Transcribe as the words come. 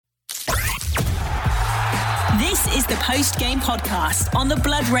This is the post-game podcast on the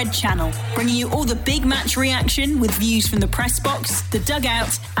Blood Red channel, bringing you all the big match reaction with views from the press box, the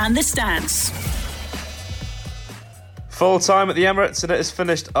dugout and the stands. Full time at the Emirates and it has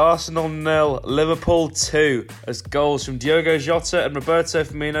finished Arsenal 0, Liverpool 2 as goals from Diogo Jota and Roberto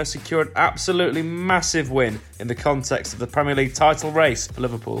Firmino secured an absolutely massive win in the context of the Premier League title race for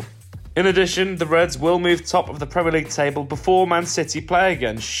Liverpool. In addition, the Reds will move top of the Premier League table before Man City play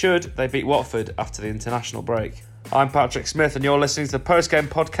again, should they beat Watford after the international break. I'm Patrick Smith and you're listening to the post-game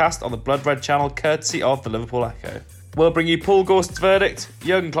podcast on the Blood Red channel, courtesy of the Liverpool Echo. We'll bring you Paul Gorst's verdict,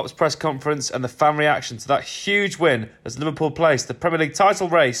 Jurgen Klopp's press conference and the fan reaction to that huge win as Liverpool placed the Premier League title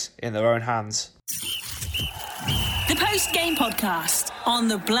race in their own hands. The post-game podcast on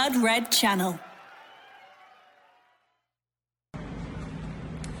the Blood Red channel.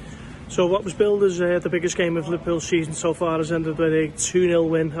 So what was billed as the biggest game of Liverpool's season so far has ended with a 2-0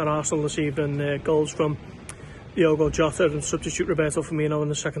 win at Arsenal this evening. Goals from Diogo Jota and substitute Roberto Firmino in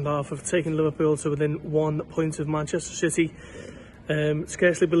the second half have taken Liverpool to within 1 point of Manchester City.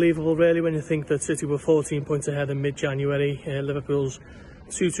 Scarcely believable really when you think that City were 14 points ahead in mid-January. Liverpool's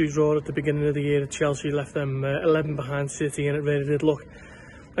 2-2 draw at the beginning of the year at Chelsea left them 11 behind City, and it really did look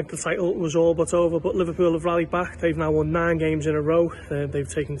like the title was all but over, but Liverpool have rallied back. They've now won 9 games in a row. They've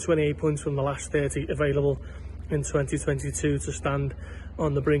taken 28 points from the last 30 available in 2022 to stand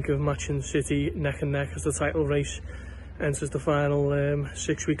on the brink of matching City neck and neck as the title race enters the final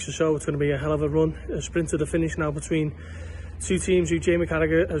 6 weeks or so. It's going to be a hell of a run, a sprint to the finish now between two teams who Jamie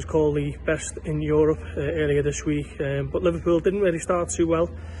Carragher has called the best in Europe earlier this week. But Liverpool didn't really start too well.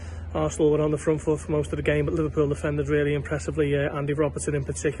 Arsenal were on the front foot for most of the game, but Liverpool defended really impressively. Andy Robertson in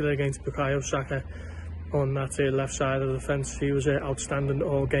particular against Bukayo Saka on that left side of the defence. He was outstanding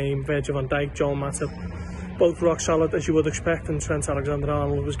all game. Virgil van Dijk, Joel Matip, both rock solid as you would expect, and Trent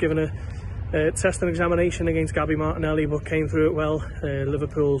Alexander-Arnold was given a test and examination against Gabby Martinelli but came through it well.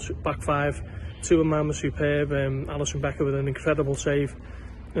 Liverpool's back five, 2 of man was superb. Alisson Becker with an incredible save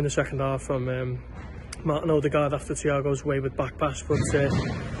in the second half from Martin Odegaard after Thiago's wayward back pass, but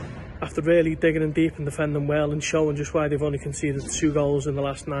after really digging in deep and defending well and showing just why they've only conceded 2 goals in the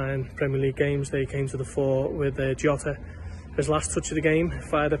last 9 Premier League games, they came to the fore with Jota. His last touch of the game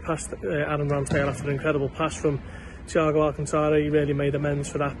fired it past Adam Ramsdale after an incredible pass from Thiago Alcantara. He really made amends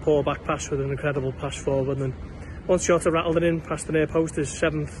for that poor back pass with an incredible pass forward, and once Jota rattled it in past the near post, his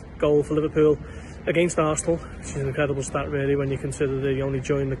 7th goal for Liverpool against Arsenal, which is an incredible stat really when you consider they only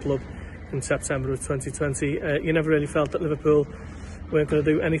joined the club in September of 2020. You never really felt that Liverpool weren't going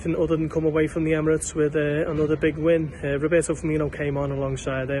to do anything other than come away from the Emirates with another big win. Roberto Firmino came on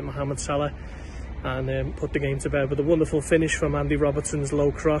alongside Mohamed Salah and put the game to bed with a wonderful finish from Andy Robertson's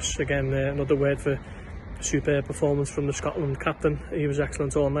low cross. Again, another word for superb performance from the Scotland captain. He was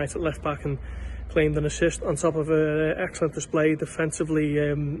excellent all night at left back and claimed an assist on top of an excellent display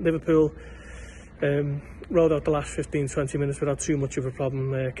defensively. Liverpool rode out the last 15-20 minutes without too much of a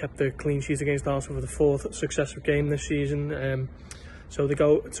problem. Kept the clean sheet against Arsenal for the 4th successive game this season. So they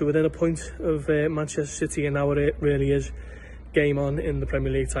go to within a point of Manchester City, and now it really is game on in the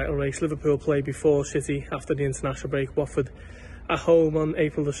Premier League title race. Liverpool play before City after the international break. Watford at home on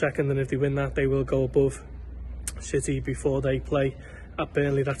April the 2nd, and if they win that, they will go above City before they play at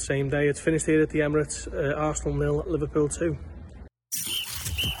Burnley that same day. It's finished here at the Emirates. Arsenal 0, Liverpool 2.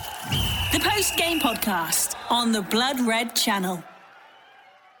 The post-game podcast on the Blood Red channel.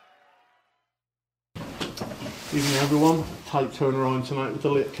 Evening everyone, tight turnaround tonight with the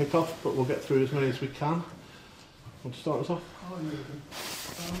late kick-off, but we'll get through as many as we can. Want to start us off?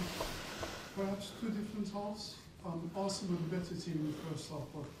 Perhaps 2 different halves. Arsenal were the better team in the first half,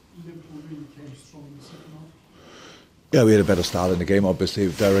 but Liverpool really came strong in the second half. Yeah, we had a better start in the game,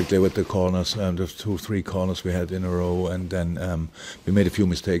 obviously, directly with the corners. The 2-3 corners we had in a row, and then we made a few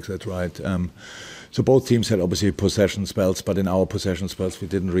mistakes, that's right. So both teams had obviously possession spells, but in our possession spells we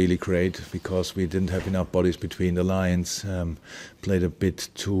didn't really create because we didn't have enough bodies between the lines. Played a bit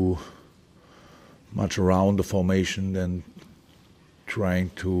too much around the formation than trying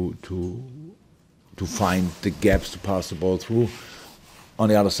to find the gaps to pass the ball through. On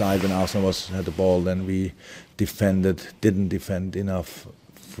the other side, when Arsenal had the ball, then we didn't defend enough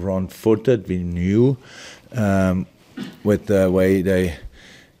front-footed. We knew with the way they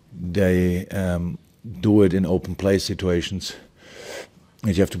do it in open play situations,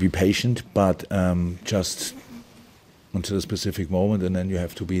 that you have to be patient, but just until a specific moment, and then you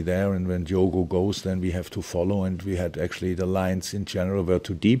have to be there. And when Diogo goes, then we have to follow. And we had actually the lines in general were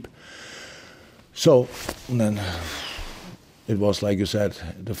too deep. So and then it was like you said,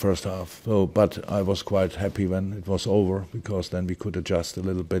 the first half. So, but I was quite happy when it was over because then we could adjust a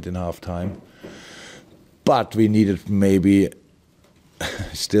little bit in half time. but we needed maybe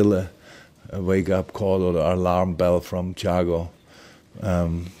still a wake-up call or the alarm bell from Thiago,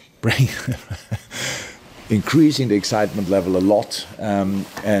 increasing the excitement level a lot,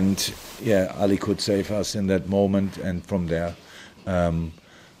 and yeah, Ali could save us in that moment, and from there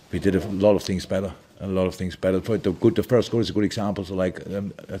we did a lot of things better. The first goal is a good example. So like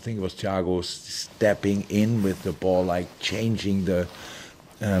I think it was Thiago stepping in with the ball, like changing the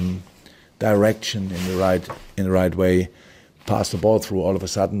direction in the right way, passed the ball through. All of a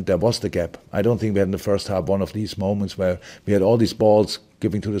sudden there was the gap. I don't think we had in the first half one of these moments where we had all these balls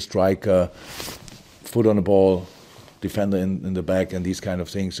giving to the striker, foot on the ball, defender in the back, and these kind of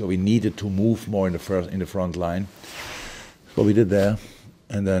things. So we needed to move more in the front line. What we did there,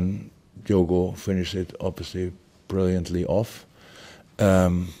 and then Diogo finished it obviously brilliantly off.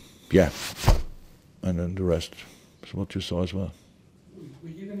 Yeah, and then the rest is what you saw as well. Were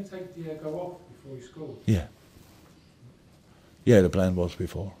you going to take Diego off before he scored? Yeah. Yeah, the plan was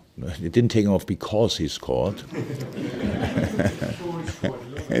before. It didn't take him off because he scored.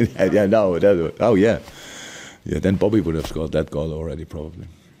 Yeah, no, oh yeah. Yeah, then Bobby would have scored that goal already, probably.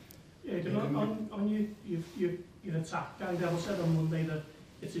 Yeah, on your attack, Gary Neville said on Monday that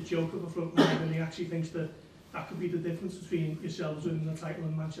it's a joke of a front line, and he actually thinks that could be the difference between yourselves winning the title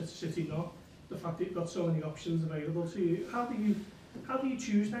and Manchester City not. The fact that you've got so many options available to you. How do you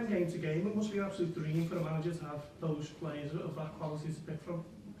choose them game to game? It must be an absolute dream for a manager to have those players of that quality to pick from.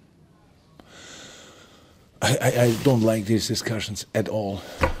 I don't like these discussions at all,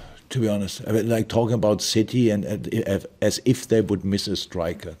 to be honest. I mean, like talking about City and as if they would miss a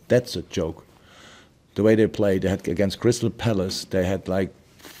striker. That's a joke. The way they played, they had against Crystal Palace, they had like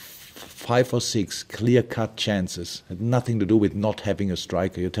 5 or 6 clear-cut chances. Had nothing to do with not having a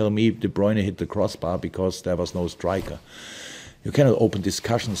striker. You tell me De Bruyne hit the crossbar because there was no striker. You cannot open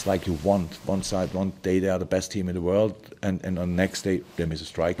discussions like you want. One side, one day they are the best team in the world, and on the next day they miss a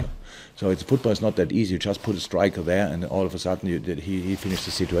striker. So football is not that easy. You just put a striker there, and all of a sudden he finished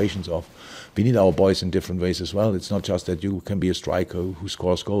the situations off. We need our boys in different ways as well. It's not just that you can be a striker who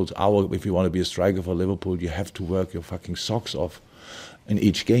scores goals. If you want to be a striker for Liverpool, you have to work your fucking socks off in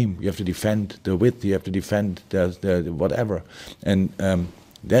each game. You have to defend the width. You have to defend the whatever, and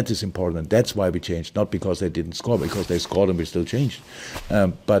that is important. That's why we changed, not because they didn't score, because they scored and we still changed.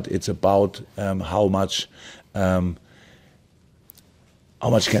 But it's about how much can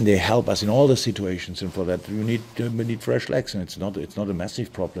they help us in all the situations, and for that we need fresh legs, and it's not a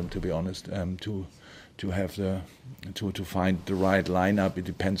massive problem, to be honest. To find the right lineup, it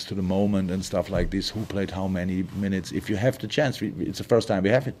depends to the moment and stuff like this. Who played how many minutes? If you have the chance, it's the first time we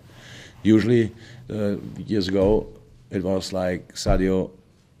have it. Usually, years ago, it was like Sadio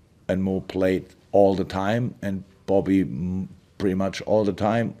and Mo played all the time, and Bobby pretty much all the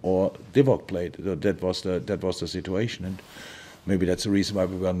time, or Divock played. That was the situation, and maybe that's the reason why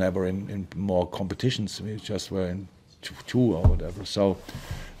we were never in more competitions. We just were in two or whatever. So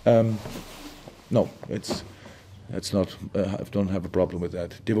no, it's not. I don't have a problem with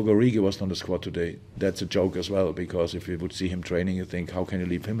that. Divock Origi was on the squad today. That's a joke as well, because if you would see him training, you think, how can you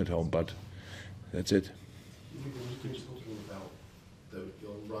leave him at home? But that's it.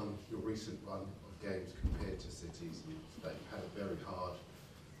 Your recent run of games compared to City's, that you've had a very hard,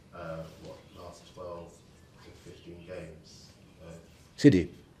 last 12 to 15 games. City?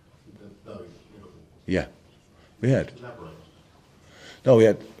 No, Liverpool. Yeah, we had. Elaborate. No,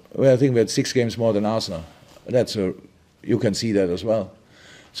 I think we had 6 games more than Arsenal. You can see that as well.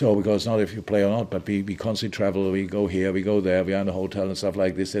 So, because not if you play or not, but we constantly travel, we go here, we go there, we are in a hotel and stuff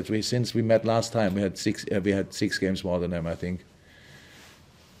like this. Since we met last time, we had 6 games more than them, I think.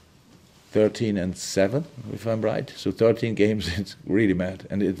 13 and 7, if I'm right. So 13 games, it's really mad,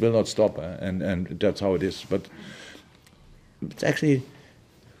 and it will not stop, and that's how it is. But it's actually,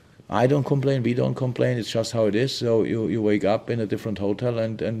 I don't complain, we don't complain, it's just how it is. So you wake up in a different hotel,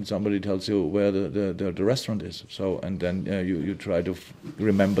 and somebody tells you where the restaurant is. So, and then you try to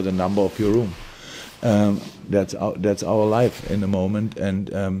remember the number of your room. That's our life in the moment,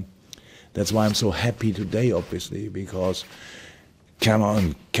 and that's why I'm so happy today, obviously, because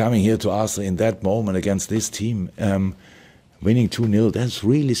coming here to Arsenal in that moment against this team, winning 2-0, that's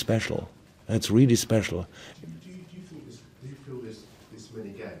really special. That's really special. Do you feel this many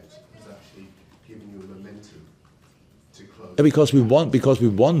games has actually given you a momentum to close? Because we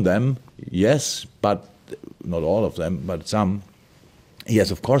won them, yes, but not all of them, but some. Yes,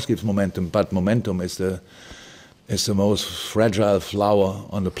 of course, gives momentum, but momentum is the most fragile flower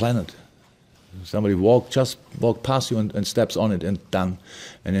on the planet. Somebody just walk past you and steps on it and done.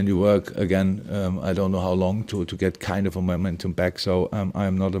 And then you work again, I don't know how long, to get kind of a momentum back. So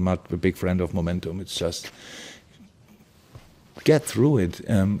I'm not a big friend of momentum. It's just get through it,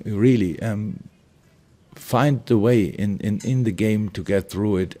 really. Find the way in the game to get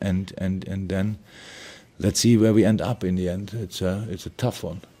through it, and then let's see where we end up in the end. It's a tough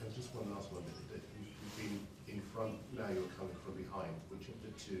one. Just one last one. You've been in front, now you're coming from behind. Which of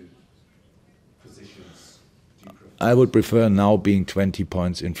the two positions do you prefer? I would prefer now being 20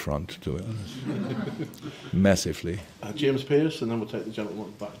 points in front, to be honest. Massively. James Pearce, and then we'll take the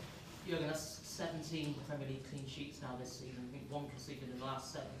gentleman back. Jürgen, that's 17 Premier League clean sheets now this season. I think one conceded in the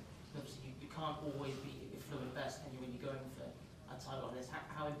last 7. Obviously, you can't always be fluent best, can you, when you're going for a title like this?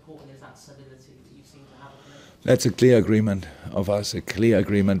 How important is that solidity that you seem to have? That's a clear agreement of us, a clear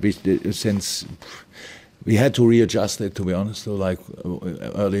agreement. Since we had to readjust it, to be honest, so like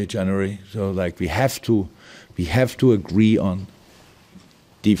early January. So like we have to agree on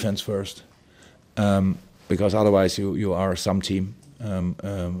defense first, because otherwise you are some team,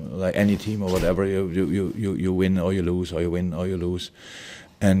 like any team or whatever. You win or you lose, or you win or you lose.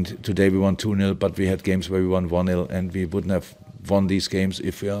 And today we won 2-0, but we had games where we won 1-0, and we wouldn't have won these games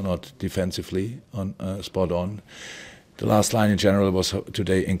if we are not defensively spot on. The last line in general was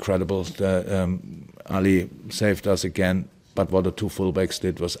today incredible. Ali saved us again, but what the two fullbacks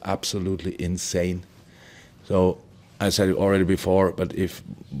did was absolutely insane. So I said it already before, but if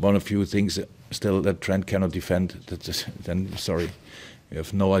one of you thinks still that Trent cannot defend, then sorry, you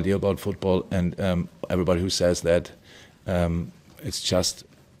have no idea about football. And everybody who says that, it's just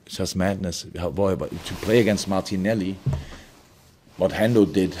madness. To play against Martinelli, what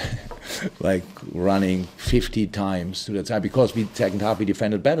Hendo did, like running 50 times to that side, because we second half we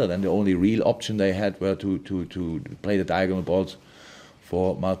defended better, than the only real option they had were to play the diagonal balls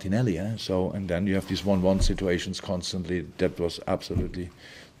for Martinelli. So, and then you have these 1-1 situations constantly. That was absolutely,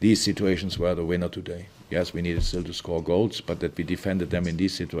 these situations were the winner today. Yes, we needed still to score goals, but that we defended them in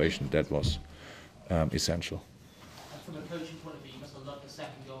these situations, that was essential. And from a coaching point of view, you must have loved the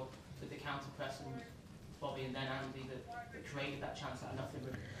second goal with the counter press and Bobby and then Andy that created that chance out of nothing.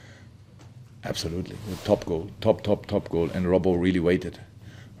 Really. Absolutely, the top goal, and Robbo really waited.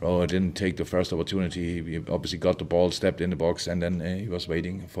 Robbo didn't take the first opportunity. He obviously got the ball, stepped in the box, and then he was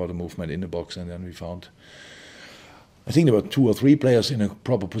waiting for the movement in the box, and then we found. I think there were 2 or 3 players in a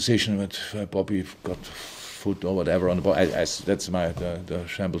proper position, but Bobby got foot or whatever on the ball. That's the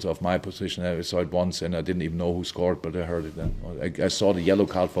shambles of my position. I saw it once and I didn't even know who scored, but I heard it then. I saw the yellow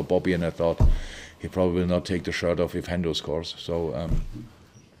card for Bobby and I thought he probably will not take the shirt off if Hendo scores. So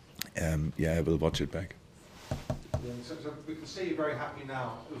I will watch it back. Yeah, so we can see you're very happy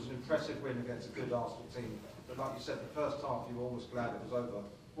now. It was an impressive win against a good Arsenal team, but like you said, the first half you were almost glad it was over.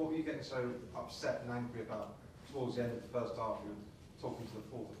 What were you getting so upset and angry about towards the end of the first half? You were talking to the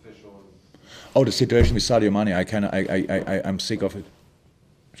fourth official. Oh, the situation with Sadio Mane, I'm sick of it.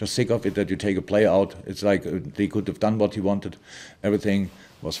 Just sick of it that you take a player out. It's like they could have done what he wanted. Everything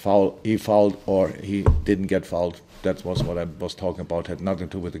was foul. He fouled or he didn't get fouled. That was what I was talking about. Had nothing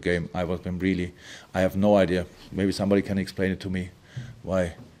to do with the game. I have no idea. Maybe somebody can explain it to me.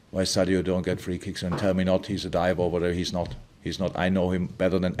 Why Sadio don't get free kicks, and tell me not he's a diver or whatever. He's not. I know him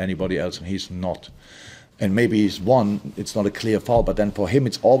better than anybody else, and he's not. And maybe he's one, it's not a clear foul, but then for him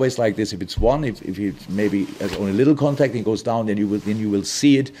it's always like this. If it's one, if he maybe has only little contact and goes down, then you will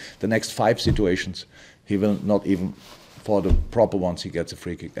see it. The next 5 situations, he will not even, for the proper ones, he gets a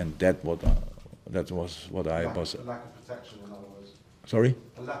free kick, and that was what I was. A lack of protection, in other words. Sorry?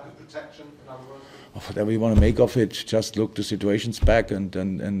 A lack of protection, in other words. Whatever you want to make of it, just look the situations back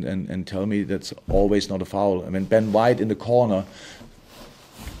and tell me that's always not a foul. I mean, Ben White in the corner,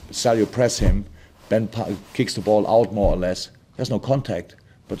 Sadio press him. Ben kicks the ball out more or less. There's no contact,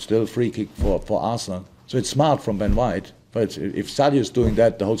 but still free kick for Arsenal. So it's smart from Ben White. But if Sadio is doing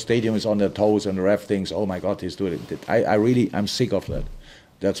that, the whole stadium is on their toes and the ref thinks, oh my God, he's doing it. I'm sick of that.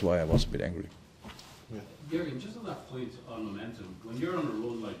 That's why I was a bit angry. Yeah. Jürgen, just on that point on momentum, when you're on a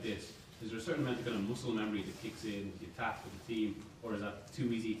run like this, is there a certain amount of kind of muscle memory that kicks in, you attack with the team, or is that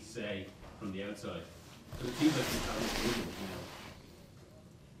too easy to say from the outside? Because it seems like you're having to move,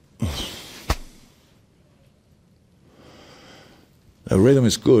 you know. Rhythm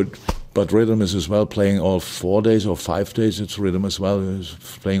is good, but rhythm is as well playing all 4 days or 5 days. It's rhythm as well.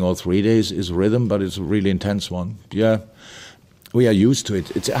 Playing all 3 days is rhythm, but it's a really intense one. Yeah, we are used to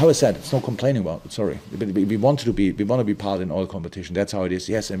it. It's how I said. It's no complaining about it. Sorry, we want to be part in all competition. That's how it is.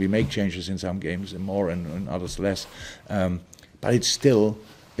 Yes, and we make changes in some games and more and others less. But it's still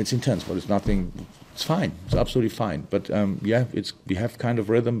it's intense, but it's nothing. It's fine. It's absolutely fine. But we have kind of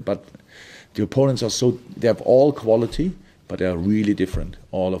rhythm. But the opponents are they have all quality, but they are really different,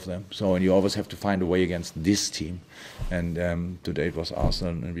 all of them. So, and you always have to find a way against this team. And today it was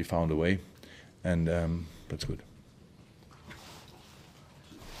Arsenal, and we found a way, and that's good.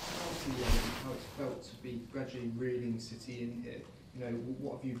 How it's felt to be gradually reeling City in here. You know,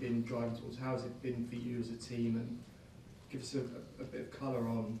 what have you been driving towards? How has it been for you as a team? And give us a bit of colour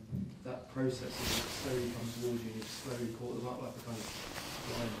on that process as it slowly comes towards you and you've slowly caught them up like a kind of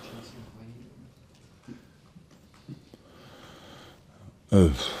lion chasing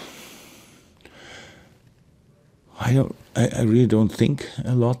a hyena. I really don't think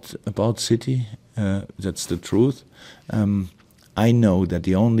a lot about City. That's the truth. I know that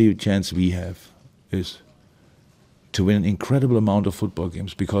the only chance we have is to win an incredible amount of football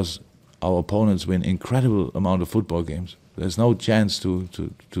games, because our opponents win incredible amount of football games. There's no chance to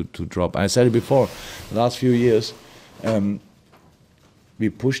drop. I said it before. The last few years, we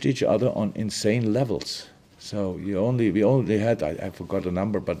pushed each other on insane levels. So we only had, I forgot the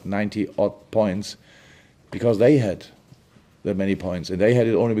number, but 90 odd points, because they had that many points, and they had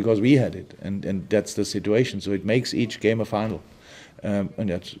it only because we had it, and that's the situation. So it makes each game a final, and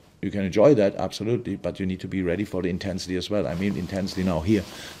that's, you can enjoy that, absolutely, but you need to be ready for the intensity as well. I mean, intensity now here,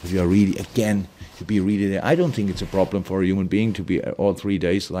 if you are really, again, to be really there. I don't think it's a problem for a human being to be all 3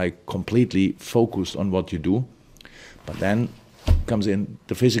 days like completely focused on what you do, but then comes in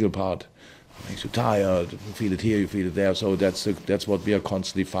the physical part. It makes you tired, you feel it here, you feel it there, so that's what we are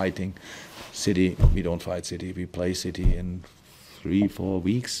constantly fighting. City, we don't fight City, we play City in 3-4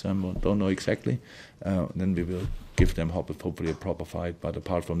 weeks, I don't know exactly. Then we will give them hopefully a proper fight. But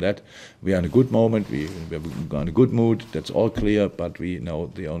apart from that, we are in a good moment, we're in a good mood, that's all clear, but we know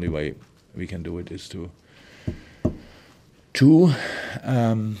the only way we can do it is to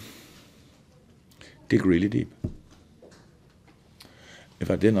dig really deep. If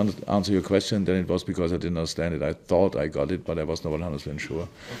I didn't answer your question, then it was because I didn't understand it. I thought I got it, but I was not 100% sure.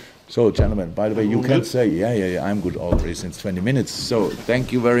 So, gentlemen, by the way, you can say, yeah, I'm good already since 20 minutes. So,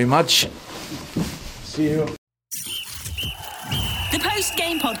 thank you very much. See you. The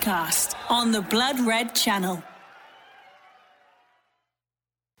post-game podcast on the Blood Red channel.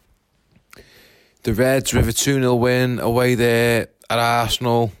 The Reds with a 2-0 win away there at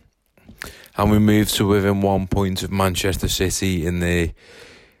Arsenal. And we move to within 1 point of Manchester City in the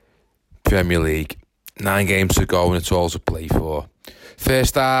Premier League. 9 games to go and it's all to play for.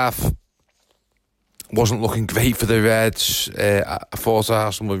 First half wasn't looking great for the Reds. I thought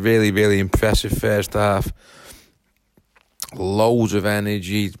Arsenal were really, really impressive first half. Loads of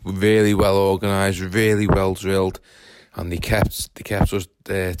energy, really well organised, really well drilled. And they kept us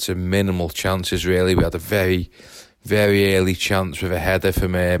to minimal chances, really. We had a very, very early chance with a header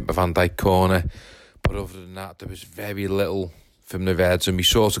from a Van Dijk corner. But other than that, there was very little from the Reds. And we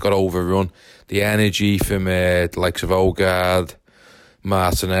sort of got overrun. The energy from the likes of Odegaard,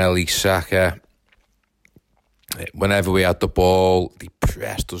 Martinelli, Saka. Whenever we had the ball, they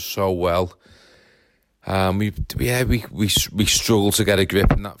pressed us so well. We struggled to get a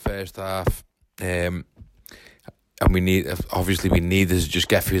grip in that first half. And we needed to just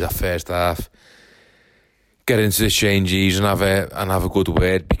get through that first half. Get into the changes and have a good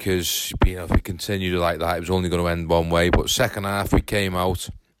word, because if we continued like that, it was only going to end one way. But second half, we came out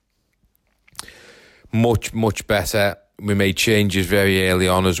much better. We made changes very early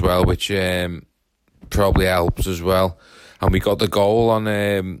on as well, which probably helps as well. And we got the goal on,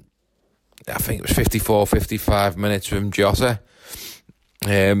 I think it was 55 minutes from Jota.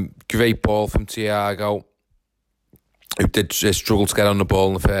 Great ball from Thiago, who did struggle to get on the ball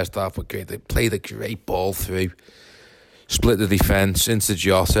in the first half, but they played a great ball through. Split the defence into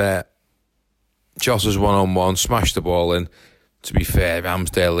Jota. Jota's one-on-one, smashed the ball in. To be fair,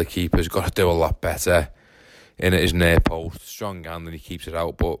 Ramsdale, the keeper, has got to do a lot better in at his near post. Strong hand and he keeps it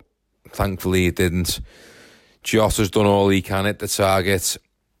out, but thankfully he didn't. Jota's done all he can at the target,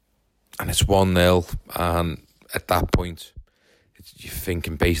 and it's 1-0, and at that point, you're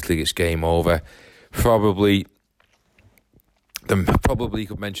thinking basically it's game over. Probably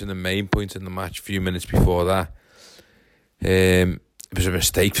could mention the main point in the match a few minutes before that. It was a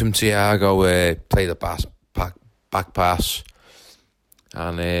mistake from Thiago, played a back pass,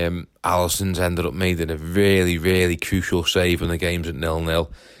 and Alisson's ended up making a really, really crucial save when the game's at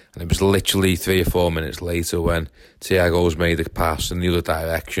 0-0. And it was literally 3 or 4 minutes later when Thiago's made a pass in the other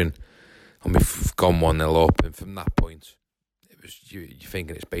direction, and we've gone 1-0 up. And from that point, it was you're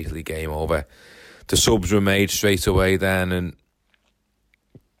thinking it's basically game over. The subs were made straight away then, and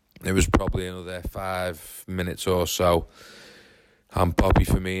it was probably another 5 minutes or so. And Bobby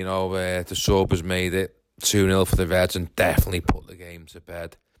Firmino, the sub, has made it 2-0 for the Reds and definitely put the game to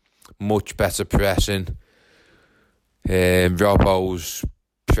bed. Much better pressing. Robbo's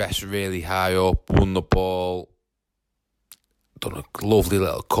pressed really high up, won the ball, done a lovely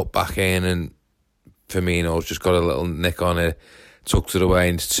little cut back in, and Firmino's just got a little nick on it, tucked it away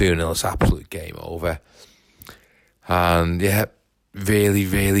into 2-0. It's absolute game over. And yeah, really,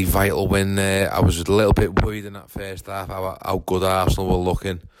 really vital win there. I was a little bit worried in that first half how good Arsenal were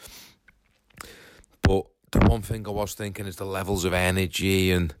looking. But the one thing I was thinking is the levels of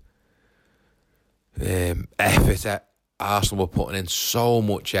energy and effort that Arsenal were putting in. So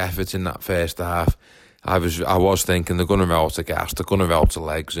much effort in that first half. I was thinking they're going to run out of gas, they're going to run out of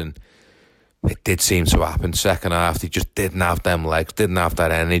legs, and it did seem to happen. Second half, they just didn't have them legs, didn't have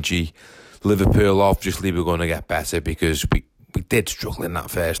that energy. Liverpool obviously were going to get better because we did struggle in that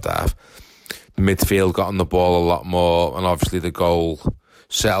first half. The midfield got on the ball a lot more, and obviously the goal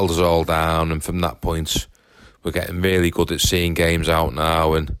settled us all down, and from that point we're getting really good at seeing games out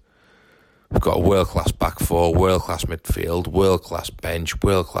now, and we've got a world-class back four, world-class midfield, world-class bench,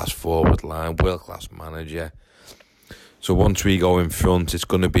 world-class forward line, world-class manager. So once we go in front, it's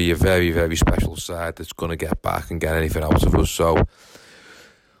going to be a very, very special side that's going to get back and get anything out of us. So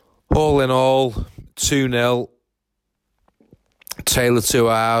all in all, 2-0, tale of two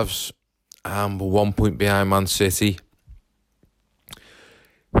halves, and we're 1 point behind Man City.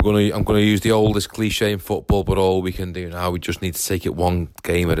 I'm going to use the oldest cliche in football, but all we can do now, we just need to take it one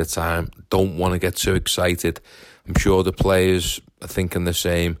game at a time. Don't want to get too excited. I'm sure the players are thinking the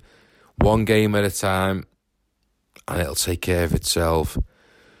same. One game at a time, and it'll take care of itself.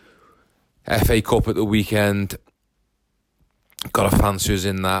 FA Cup at the weekend. Got to fancy us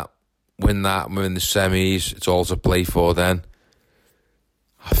in that. Win that, we're in the semis. It's all to play for then.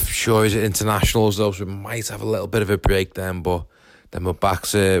 I'm sure it's internationals though, so we might have a little bit of a break then, but then we're back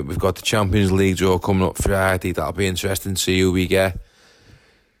to, we've got the Champions League draw coming up Friday. That'll be interesting to see who we get.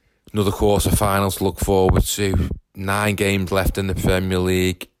 Another quarter-final to look forward to. 9 games left in the Premier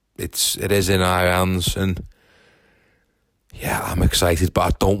League. It is in our hands, and yeah, I'm excited, but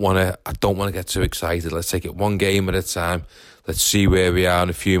I don't want to get too excited. Let's take it one game at a time. Let's see where we are in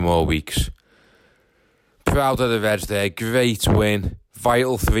a few more weeks. Proud of the Reds there. Great win.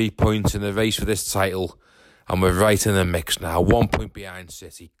 Vital 3 points in the race for this title. And we're right in the mix now. 1 point behind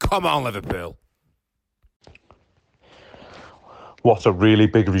City. Come on, Liverpool. What a really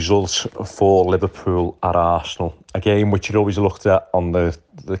big result for Liverpool at Arsenal. A game which you'd always looked at on the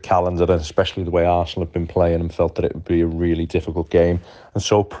calendar, and especially the way Arsenal have been playing, and felt that it would be a really difficult game. And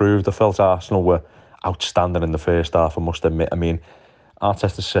so proved. I felt Arsenal were outstanding in the first half, I must admit. I mean,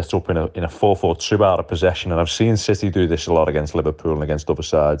 Arteta set up in a 4-4-2 out of possession, and I've seen City do this a lot against Liverpool and against other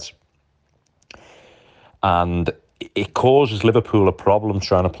sides. And it causes Liverpool a problem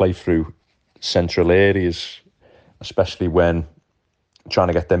trying to play through central areas, especially when trying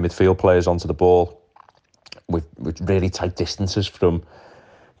to get their midfield players onto the ball with really tight distances from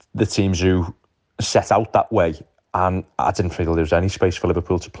the teams who set out that way. And I didn't feel there was any space for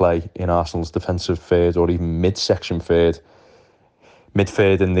Liverpool to play in Arsenal's defensive third or even mid-section third,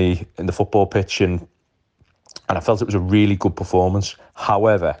 mid-third in the football pitch, and I felt it was a really good performance.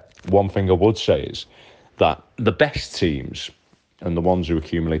 However, one thing I would say is that the best teams and the ones who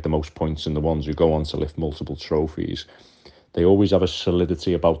accumulate the most points and the ones who go on to lift multiple trophies, they always have a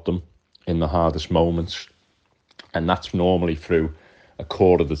solidity about them in the hardest moments. And that's normally through a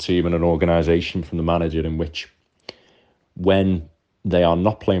core of the team and an organisation from the manager, in which when they are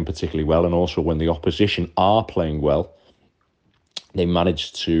not playing particularly well, and also when the opposition are playing well, they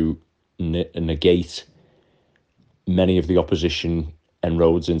manage to negate many of the opposition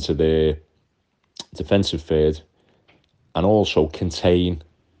inroads into their defensive third, and also contain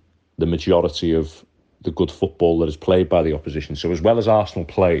the majority of the good football that is played by the opposition. So as well as Arsenal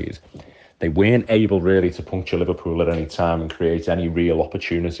played, they weren't able really to puncture Liverpool at any time and create any real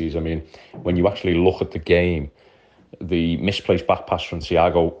opportunities. I mean, when you actually look at the game, the misplaced back pass from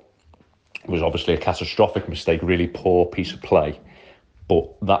Thiago was obviously a catastrophic mistake, really poor piece of play,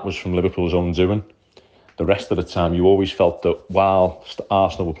 but that was from Liverpool's own doing. The rest of the time, you always felt that while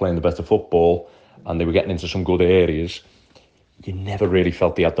Arsenal were playing the better football and they were getting into some good areas, you never really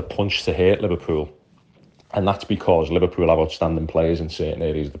felt they had the punch to hurt Liverpool. And that's because Liverpool have outstanding players in certain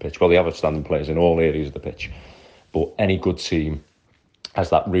areas of the pitch. Well, they have outstanding players in all areas of the pitch. But any good team has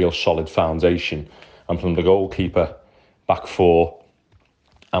that real solid foundation. And from the goalkeeper, back four,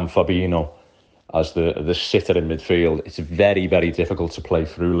 and Fabinho as the sitter in midfield, it's very, very difficult to play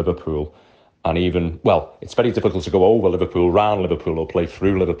through Liverpool. And even, well, it's very difficult to go over Liverpool, round Liverpool, or play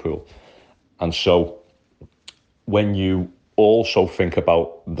through Liverpool. And so when you also think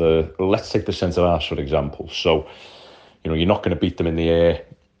about let's take the centre-halves for example. So, you're not going to beat them in the air.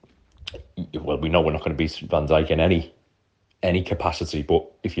 Well, we know we're not going to beat Van Dijk in any capacity, but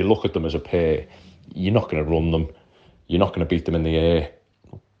if you look at them as a pair, you're not going to run them. You're not going to beat them in the air.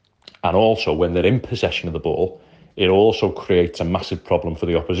 And also, when they're in possession of the ball, it also creates a massive problem for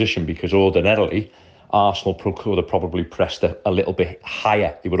the opposition, because ordinarily, Arsenal could have probably pressed a little bit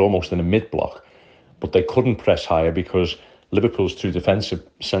higher. They were almost in a mid-block, but they couldn't press higher because Liverpool's two defensive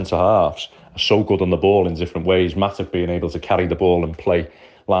centre-halves are so good on the ball in different ways. Matip being able to carry the ball and play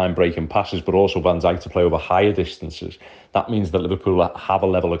line-breaking passes, but also Van Dijk to play over higher distances. That means that Liverpool have a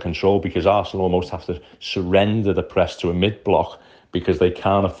level of control, because Arsenal almost have to surrender the press to a mid-block because they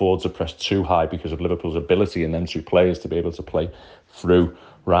can't afford to press too high because of Liverpool's ability in them two players to be able to play through,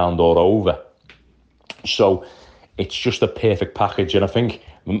 round or over. So it's just a perfect package, and I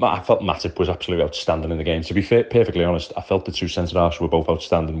felt Matip was absolutely outstanding in the game. To be perfectly honest, I felt the two centre-halves were both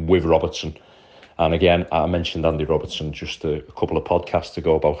outstanding with Robertson. And again, I mentioned Andy Robertson just a couple of podcasts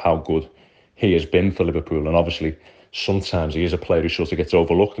ago about how good he has been for Liverpool. And obviously, sometimes he is a player who sort of gets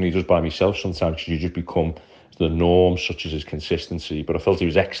overlooked, and he does by himself sometimes, because you just become the norm, such as his consistency. But I felt he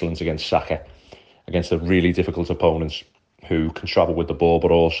was excellent against Saka, against a really difficult opponents who can travel with the ball,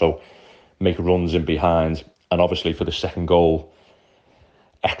 but also make runs in behind. And obviously for the second goal,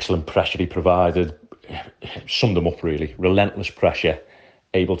 excellent pressure he provided, summed them up really. Relentless pressure,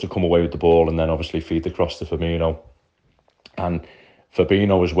 able to come away with the ball, and then obviously feed the cross to Firmino. And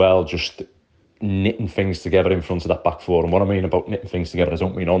Fabinho as well, just knitting things together in front of that back four. And what I mean about knitting things together, I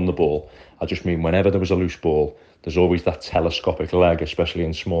don't mean on the ball. I just mean whenever there was a loose ball, there's always that telescopic leg, especially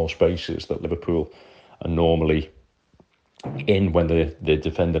in small spaces, that Liverpool are normally in when they're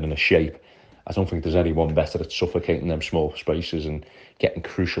defending in a shape. I don't think there's anyone better at suffocating them small spaces and getting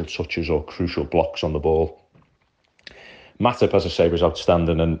crucial touches or crucial blocks on the ball. Matip, as I say, was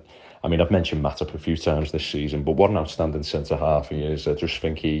outstanding. And I mean, I've mentioned Matip a few times this season, but what an outstanding centre-half he is. I just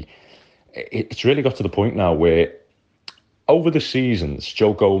think it's really got to the point now where over the seasons,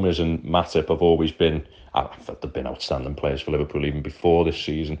 Joe Gomez and Matip have always been, I thought they've been outstanding players for Liverpool even before this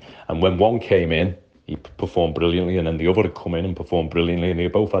season. And when one came in, he performed brilliantly, and then the other had come in and performed brilliantly, and they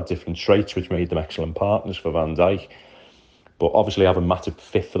both had different traits which made them excellent partners for Van Dijk. But obviously having Matip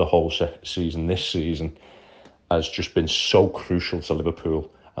fit for the whole season this season has just been so crucial to Liverpool.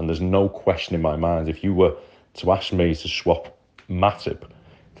 And there's no question in my mind, if you were to ask me to swap Matip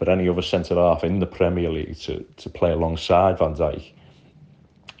for any other centre-half in the Premier League to play alongside Van Dijk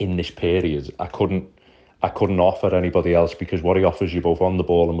in this period, I couldn't offer anybody else, because what he offers you both on the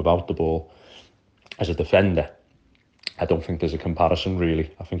ball and without the ball as a defender, I don't think there's a comparison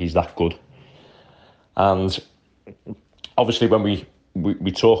really. I think he's that good. And obviously when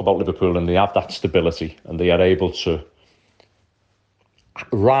we talk about Liverpool and they have that stability and they are able to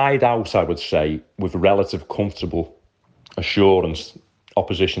ride out, I would say, with relative comfortable assurance,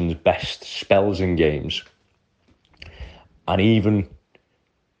 opposition's best spells in games. And even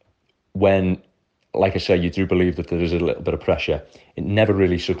when, like I say, you do believe that there is a little bit of pressure, it never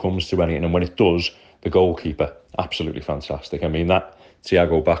really succumbs to anything. And when it does, the goalkeeper, absolutely fantastic. I mean, that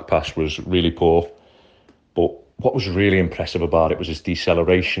Thiago back pass was really poor, but what was really impressive about it was his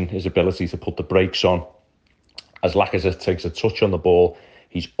deceleration, his ability to put the brakes on. As Lacazette takes a touch on the ball,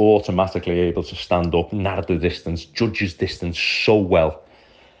 he's automatically able to stand up, narrow the distance, judge his distance so well,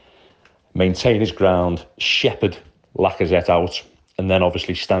 maintain his ground, shepherd Lacazette out, and then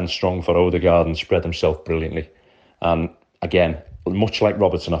obviously stand strong for Odegaard and spread himself brilliantly. And again, much like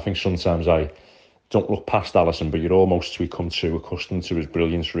Robertson, I think sometimes I don't look past Alisson, but you're almost become too accustomed to his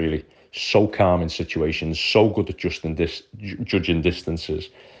brilliance, really. So calm in situations, so good at judging distances,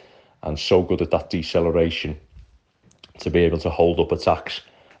 and so good at that deceleration to be able to hold up attacks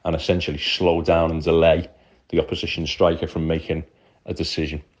and essentially slow down and delay the opposition striker from making a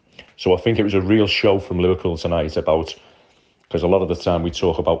decision. So I think it was a real show from Liverpool tonight about, because a lot of the time we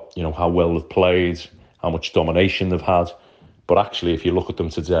talk about, you know, how well they've played, how much domination they've had, but actually if you look at them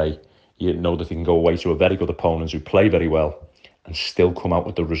today, you know that they can go away to a very good opponent who play very well and still come out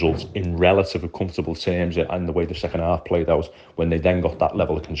with the results in relatively comfortable terms, and the way the second half played out when they then got that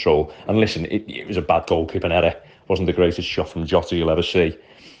level of control. And listen, it was a bad goalkeeping error. It wasn't the greatest shot from Jota you'll ever see.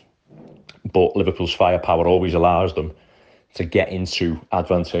 But Liverpool's firepower always allows them to get into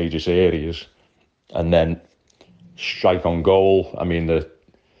advantageous areas and then strike on goal. I mean,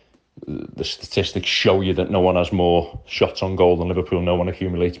 the statistics show you that no one has more shots on goal than Liverpool. No one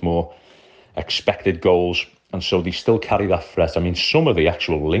accumulates more expected goals. And so they still carry that threat. I mean, some of the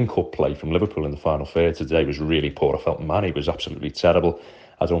actual link-up play from Liverpool in the final third today was really poor. I felt Mane was absolutely terrible.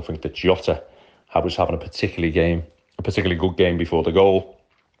 I don't think that Jota was having a particularly a particularly good game before the goal.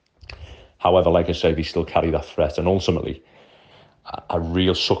 However, like I say, they still carry that threat, and ultimately a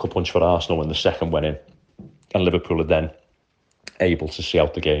real sucker punch for Arsenal when the second went in, and Liverpool are then able to see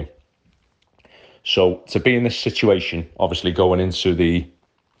out the game. So to be in this situation, obviously going into the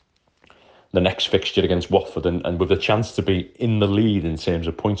next fixture against Watford and with a chance to be in the lead in terms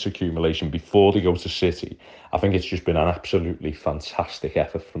of points accumulation before they go to City, I think it's just been an absolutely fantastic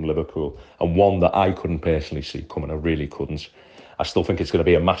effort from Liverpool, and one that I couldn't personally see coming. I really couldn't. I still think it's going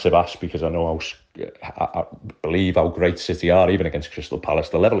to be a massive ask, because I know I believe how great City are, even against Crystal Palace,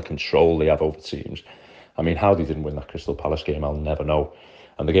 the level of control they have over teams. I mean, how they didn't win that Crystal Palace game, I'll never know.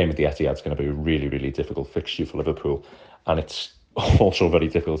 And the game at the Etihad is going to be a really, really difficult fixture for Liverpool. And it's also very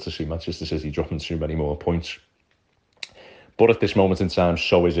difficult to see Manchester City dropping too many more points. But at this moment in time,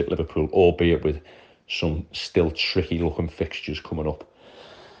 so is it Liverpool, albeit with some still tricky looking fixtures coming up.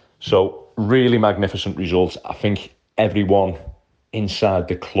 So really magnificent results. I think everyone inside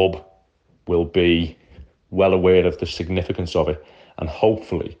the club will be well aware of the significance of it, and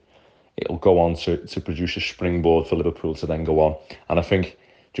hopefully it'll go on to produce a springboard for Liverpool to then go on. And I think,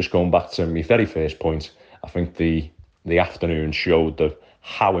 just going back to my very first point, I think the afternoon showed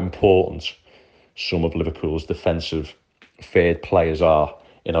how important some of Liverpool's defensive third players are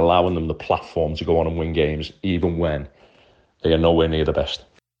in allowing them the platform to go on and win games, even when they are nowhere near the best.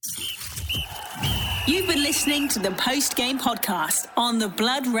 You've been listening to the Post Game Podcast on the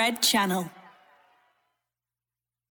Blood Red Channel.